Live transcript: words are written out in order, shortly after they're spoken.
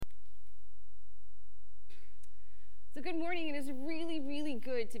So good morning. It is really, really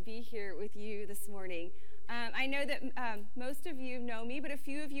good to be here with you this morning. I know that most of you know me, but a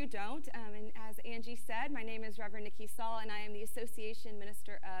few of you don't. And as Angie said, my name is Reverend Nikki Saul, and I am the Association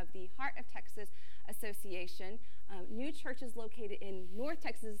Minister of the Heart of Texas Association. New church is located in North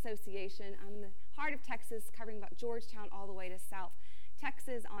Texas Association. I'm in the heart of Texas, covering about Georgetown all the way to South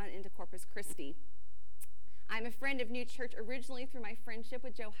Texas on into Corpus Christi. I'm a friend of New Church originally through my friendship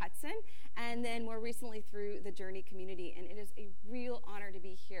with Joe Hudson, and then more recently through the Journey community. And it is a real honor to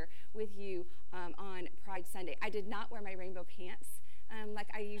be here with you on Pride Sunday. I did not wear my rainbow pants like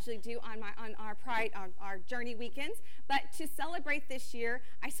I usually do on our Journey weekends, but to celebrate this year,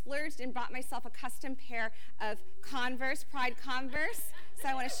 I splurged and bought myself a custom pair of Converse, Pride Converse. So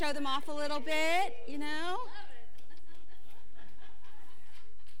I want to show them off a little bit, you know.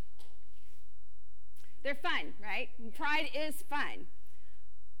 They're fun, right? Pride is fun.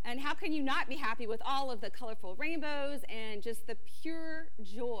 And how can you not be happy with all of the colorful rainbows and just the pure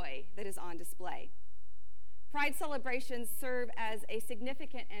joy that is on display? Pride celebrations serve as a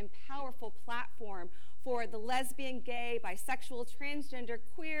significant and powerful platform for the lesbian, gay, bisexual, transgender,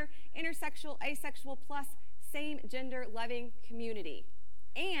 queer, intersexual, asexual, plus same gender loving community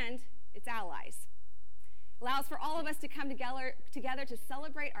and its allies. Allows for all of us to come together to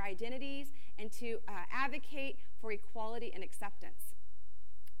celebrate our identities and to advocate for equality and acceptance.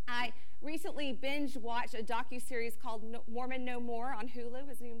 I recently binge-watched a docuseries called Mormon No More on Hulu.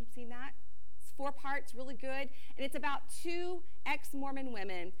 Has anyone seen that? It's 4 parts, really good. And it's about 2 ex-Mormon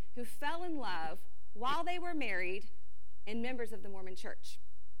women who fell in love while they were married and members of the Mormon Church.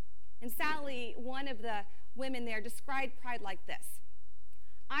 And Sally, one of the women there, described Pride like this.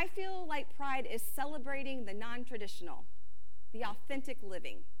 I feel like Pride is celebrating the non-traditional, the authentic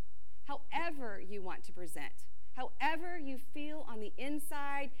living, however you want to present, however you feel on the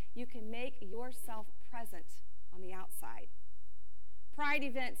inside, you can make yourself present on the outside. Pride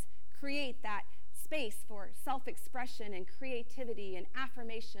events create that space for self-expression and creativity and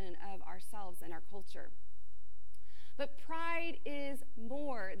affirmation of ourselves and our culture. But Pride is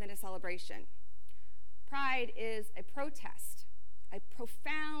more than a celebration. Pride is a protest. A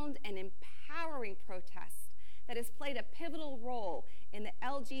profound and empowering protest that has played a pivotal role in the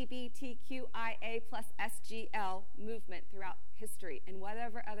LGBTQIA plus SGL movement throughout history and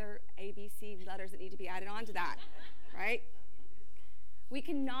whatever other ABC letters that need to be added on to that, right? We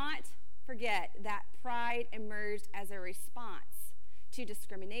cannot forget that Pride emerged as a response to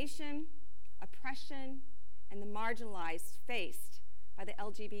discrimination, oppression, and the marginalized faced by the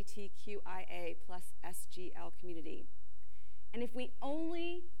LGBTQIA plus SGL community. And if we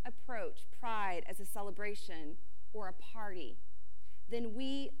only approach Pride as a celebration or a party, then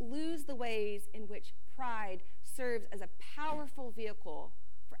we lose the ways in which Pride serves as a powerful vehicle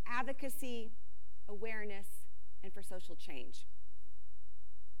for advocacy, awareness, and for social change.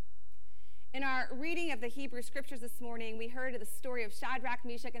 In our reading of the Hebrew Scriptures this morning, we heard of the story of Shadrach,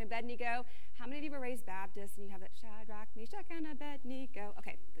 Meshach, and Abednego. How many of you were raised Baptist and you have that Shadrach, Meshach, and Abednego?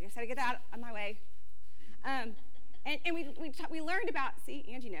 Okay, I just had to get that out of my way. And we learned about, see,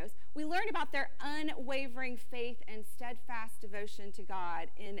 Angie knows, we learned about their unwavering faith and steadfast devotion to God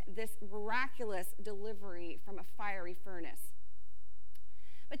in this miraculous delivery from a fiery furnace.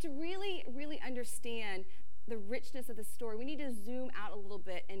 But to really, really understand the richness of the story, we need to zoom out a little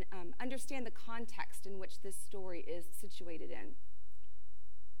bit and understand the context in which this story is situated in.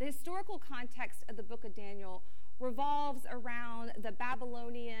 The historical context of the book of Daniel revolves around the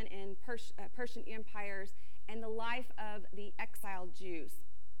Babylonian and Persian empires and the life of the exiled Jews.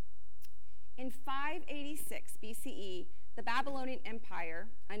 In 586 BCE, the Babylonian Empire,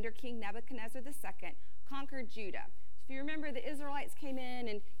 under King Nebuchadnezzar II, conquered Judah. So if you remember, the Israelites came in,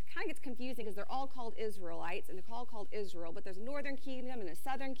 and it kind of gets confusing because they're all called Israelites, and they're all called Israel, but there's a northern kingdom and a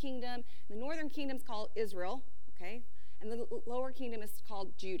southern kingdom. The northern kingdom's called Israel, okay? And the lower kingdom is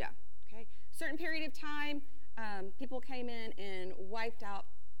called Judah, okay? Certain period of time, people came in and wiped out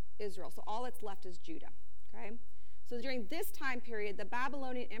Israel. So all that's left is Judah. Okay? So during this time period, the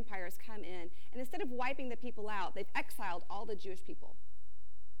Babylonian Empire has come in, and instead of wiping the people out, they've exiled all the Jewish people.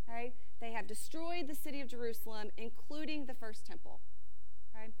 Okay? They have destroyed the city of Jerusalem, including the first temple.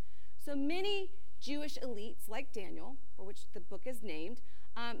 Okay? So many Jewish elites, like Daniel, for which the book is named,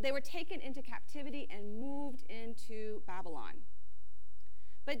 they were taken into captivity and moved into Babylon.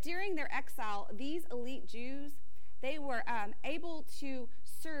 But during their exile, these elite Jews, they were able to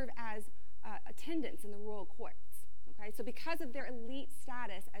serve as attendants in the royal courts. Okay, so because of their elite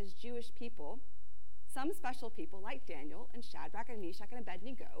status as Jewish people, some special people like Daniel and Shadrach and Meshach and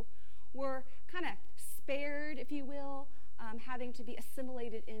Abednego were kind of spared, if you will, having to be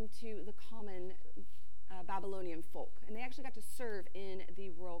assimilated into the common Babylonian folk, and they actually got to serve in the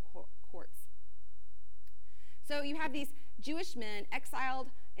royal courts. So you have these Jewish men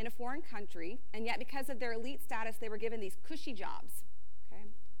exiled in a foreign country, and yet because of their elite status, they were given these cushy jobs. Okay,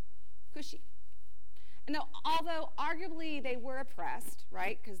 cushy. And although arguably they were oppressed,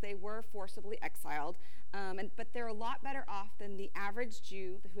 right, because they were forcibly exiled, but they're a lot better off than the average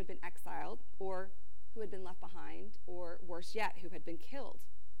Jew who had been exiled, or who had been left behind, or worse yet, who had been killed.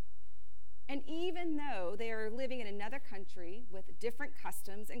 And even though they are living in another country with different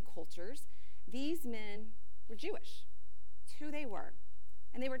customs and cultures, these men were Jewish. It's who they were.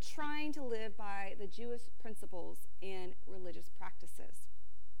 And they were trying to live by the Jewish principles and religious practices.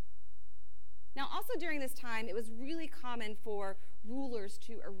 Now, also during this time, it was really common for rulers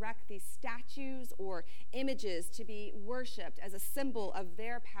to erect these statues or images to be worshipped as a symbol of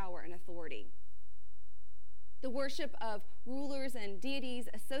their power and authority. The worship of rulers and deities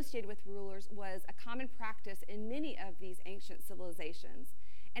associated with rulers was a common practice in many of these ancient civilizations,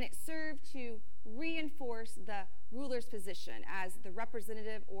 and it served to reinforce the ruler's position as the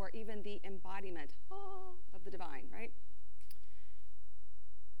representative or even the embodiment of the divine, right?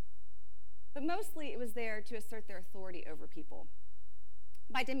 But mostly it was there to assert their authority over people.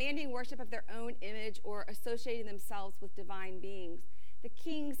 By demanding worship of their own image or associating themselves with divine beings, the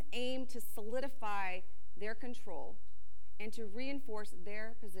kings aimed to solidify their control and to reinforce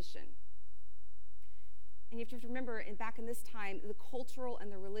their position. And you have to remember, back in this time, the cultural and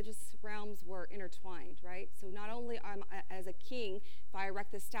the religious realms were intertwined, right? So not only as a king, if I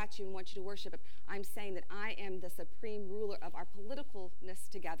erect this statue and want you to worship it, I'm saying that I am the supreme ruler of our politicalness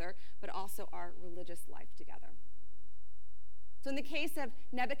together, but also our religious life together. So in the case of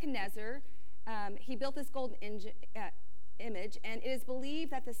Nebuchadnezzar, he built this golden image, and it is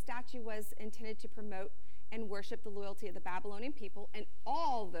believed that the statue was intended to promote and worship the loyalty of the Babylonian people and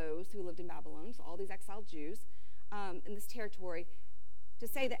all those who lived in Babylon, so all these exiled Jews in this territory, to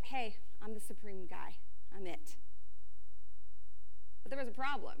say that, hey, I'm the supreme guy, I'm it. But there was a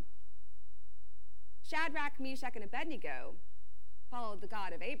problem. Shadrach, Meshach, and Abednego followed the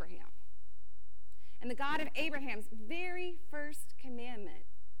God of Abraham. And the God of Abraham's very first commandment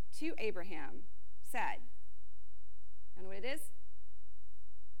to Abraham said, you know what it is?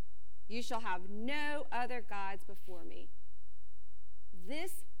 You shall have no other gods before me.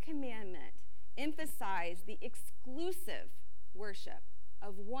 This commandment emphasized the exclusive worship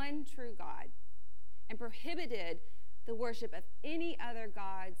of one true God and prohibited the worship of any other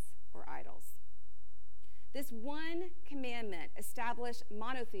gods or idols. This one commandment established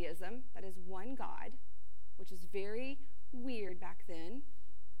monotheism, that is one God, which is very weird back then.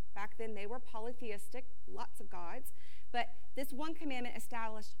 Back then they were polytheistic, lots of gods, but this one commandment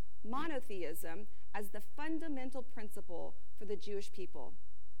established monotheism as the fundamental principle for the Jewish people.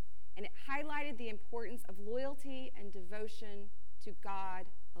 And it highlighted the importance of loyalty and devotion to God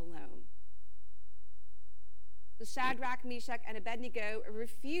alone. So Shadrach, Meshach, and Abednego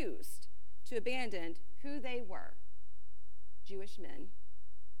refused to abandon who they were, Jewish men,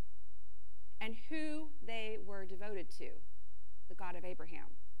 and who they were devoted to, the God of Abraham.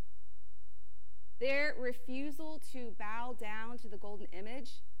 Their refusal to bow down to the golden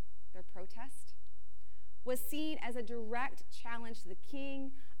image, their protest, was seen as a direct challenge to the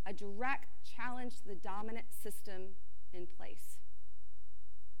king, a direct challenge to the dominant system in place.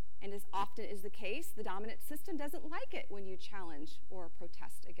 And as often is the case, the dominant system doesn't like it when you challenge or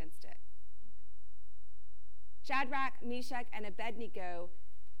protest against it. Shadrach, Meshach, and Abednego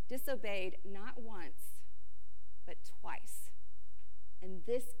disobeyed not once, but twice. And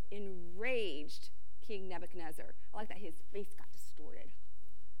this enraged King Nebuchadnezzar. I like that his face got distorted.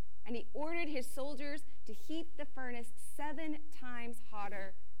 And he ordered his soldiers to heat the furnace 7 times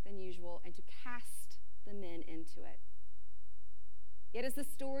hotter than usual and to cast the men into it. Yet as the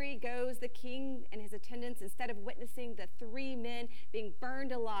story goes, the king and his attendants, instead of witnessing the 3 men being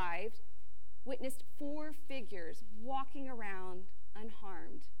burned alive, witnessed 4 figures walking around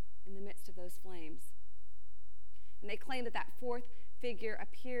unharmed in the midst of those flames. And they claim that that 4th figure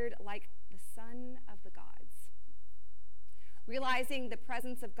appeared like the son of the gods. Realizing the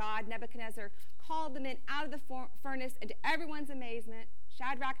presence of God, Nebuchadnezzar called the men out of the furnace, and to everyone's amazement,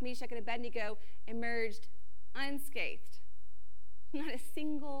 Shadrach, Meshach, and Abednego emerged unscathed. Not a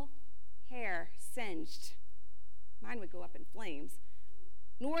single hair singed. Mine would go up in flames.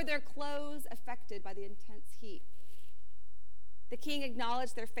 Nor their clothes affected by the intense heat. The king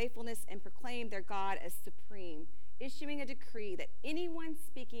acknowledged their faithfulness and proclaimed their God as supreme, issuing a decree that anyone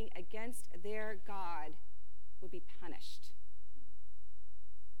speaking against their God would be punished.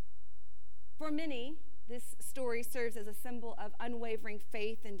 For many, This story serves as a symbol of unwavering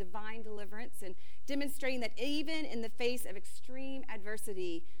faith and divine deliverance, and demonstrating that even in the face of extreme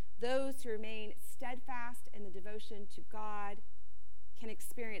adversity, those who remain steadfast in the devotion to God can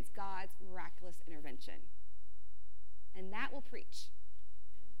experience God's miraculous intervention. And that will preach.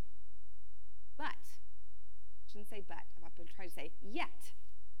 But, I shouldn't say but, I've been trying to say yet.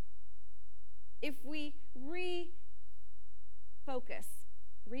 If we reorient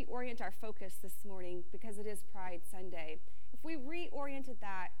our focus this morning, because it is Pride Sunday, if we reoriented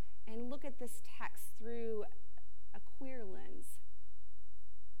that and look at this text through a queer lens,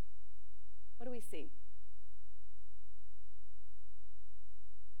 what do we see?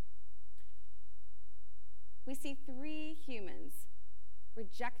 We see three humans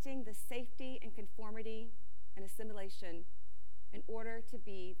rejecting the safety and conformity and assimilation in order to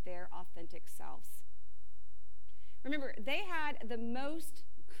be their authentic selves. Remember, they had the most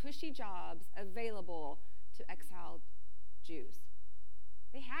cushy jobs available to exiled Jews.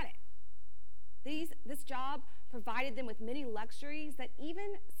 They had it. This job provided them with many luxuries that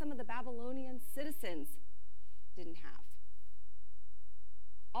even some of the Babylonian citizens didn't have.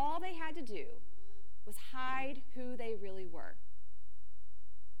 All they had to do was hide who they really were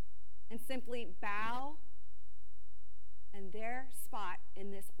and simply bow, and their spot in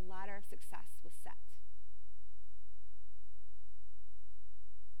this ladder of success was set.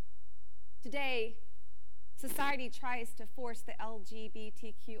 Today, society tries to force the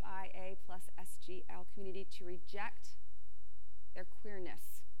LGBTQIA plus SGL community to reject their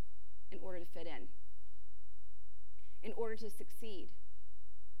queerness in order to fit in order to succeed,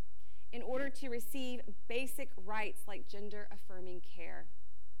 in order to receive basic rights like gender-affirming care.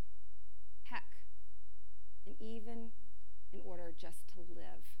 Heck, and even in order just to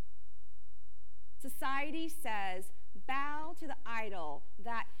live. Society says, bow to the idol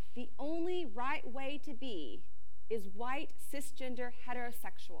that the only right way to be is white, cisgender,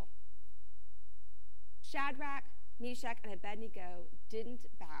 heterosexual. Shadrach, Meshach, and Abednego didn't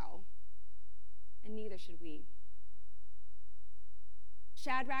bow, and neither should we.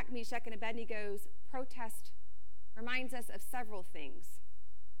 Shadrach, Meshach, and Abednego's protest reminds us of several things.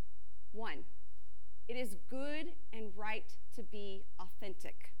 One, it is good and right to be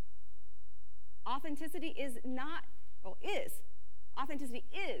authentic. Authenticity is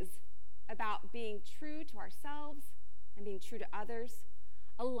about being true to ourselves and being true to others,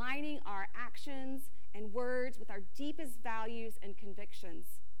 aligning our actions and words with our deepest values and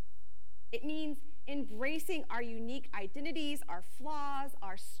convictions. It means embracing our unique identities, our flaws,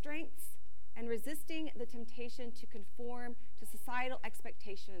 our strengths, and resisting the temptation to conform to societal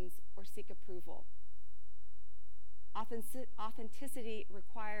expectations or seek approval. Authenticity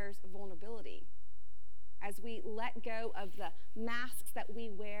requires vulnerability as we let go of the masks that we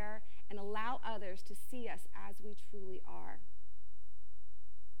wear and allow others to see us as we truly are.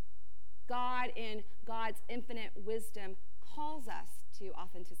 God, in God's infinite wisdom, calls us to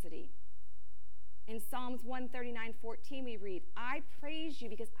authenticity. In Psalms 139:14, we read, I praise you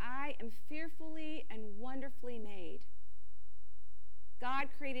because I am fearfully and wonderfully made. God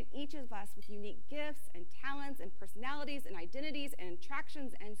created each of us with unique gifts and talents and personalities and identities and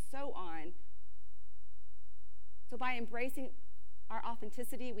attractions and so on. So by embracing our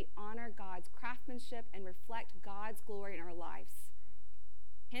authenticity, we honor God's craftsmanship and reflect God's glory in our lives.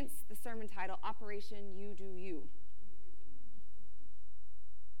 Hence the sermon title, Operation You Do You.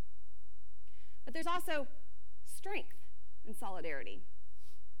 But there's also strength in solidarity.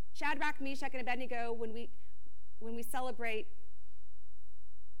 Shadrach, Meshach, and Abednego, when we celebrate,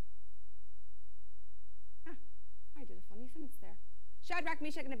 I did a funny sentence there. Shadrach,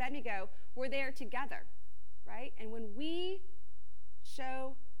 Meshach, and Abednego were there together, right? And when we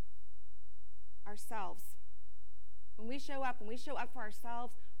show ourselves, when we show up for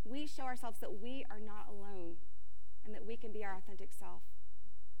ourselves, we show ourselves that we are not alone and that we can be our authentic self.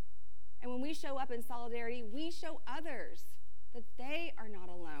 And when we show up in solidarity, we show others that they are not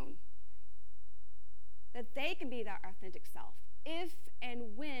alone, that they can be their authentic self if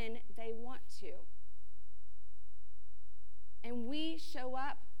and when they want to. And we show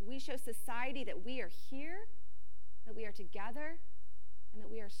up, we show society that we are here, that we are together, and that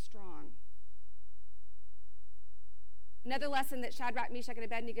we are strong. Another lesson that Shadrach, Meshach, and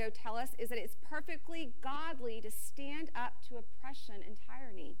Abednego tell us is that it's perfectly godly to stand up to oppression and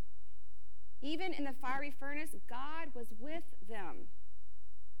tyranny. Even in the fiery furnace, God was with them,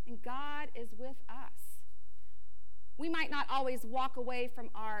 and God is with us. We might not always walk away from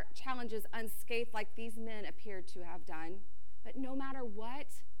our challenges unscathed like these men appeared to have done, but no matter what,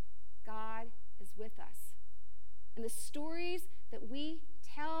 God is with us. And the stories that we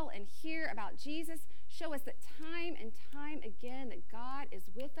tell and hear about Jesus show us that time and time again that God is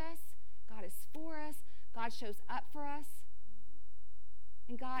with us, God is for us, God shows up for us,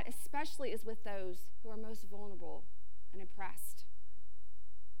 and God especially is with those who are most vulnerable and oppressed.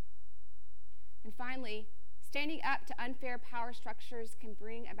 And finally, standing up to unfair power structures can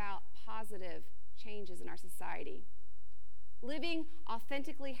bring about positive changes in our society. Living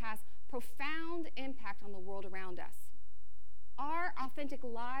authentically has profound impact on the world around us. Our authentic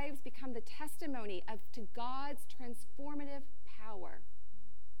lives become the testimony to God's transformative power.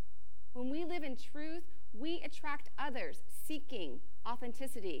 When we live in truth, we attract others seeking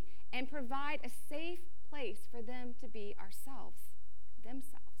authenticity and provide a safe place for them to be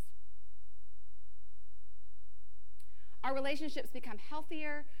themselves. Our relationships become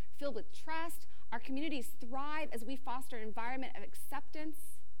healthier, filled with trust. Our communities thrive as we foster an environment of acceptance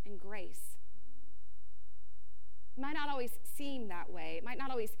and grace. It might not always seem that way. It might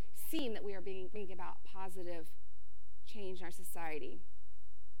not always seem that we are bringing about positive change in our society.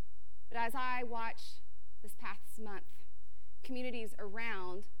 But as I watch this past month, communities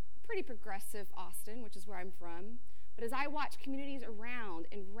around pretty progressive Austin, which is where I'm from, but as I watch communities around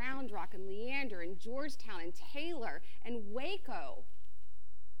in Round Rock and Leander and Georgetown and Taylor and Waco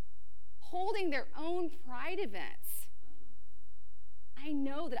holding their own pride events, I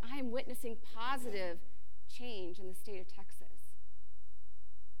know that I am witnessing positive change in the state of Texas.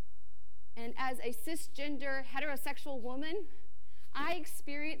 And as a cisgender heterosexual woman, I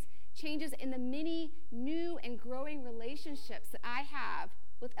experience changes in the many new and growing relationships that I have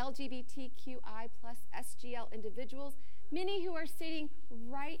with LGBTQI plus SGL individuals, many who are sitting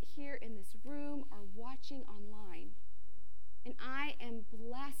right here in this room or watching online. And I am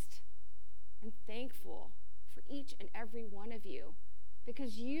blessed and thankful for each and every one of you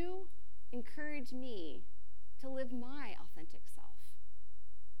because you encourage me to live my authentic self.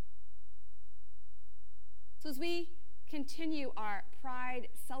 So as we continue our Pride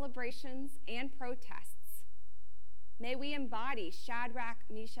celebrations and protests, may we embody Shadrach,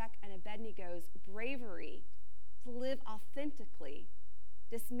 Meshach, and Abednego's bravery to live authentically,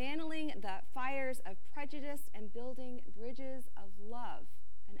 dismantling the fires of prejudice and building bridges of love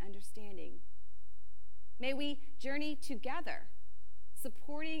and understanding. May we journey together,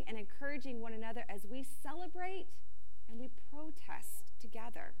 supporting and encouraging one another as we celebrate and we protest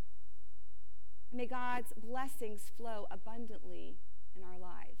together. May God's blessings flow abundantly in our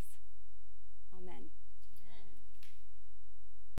lives. Amen.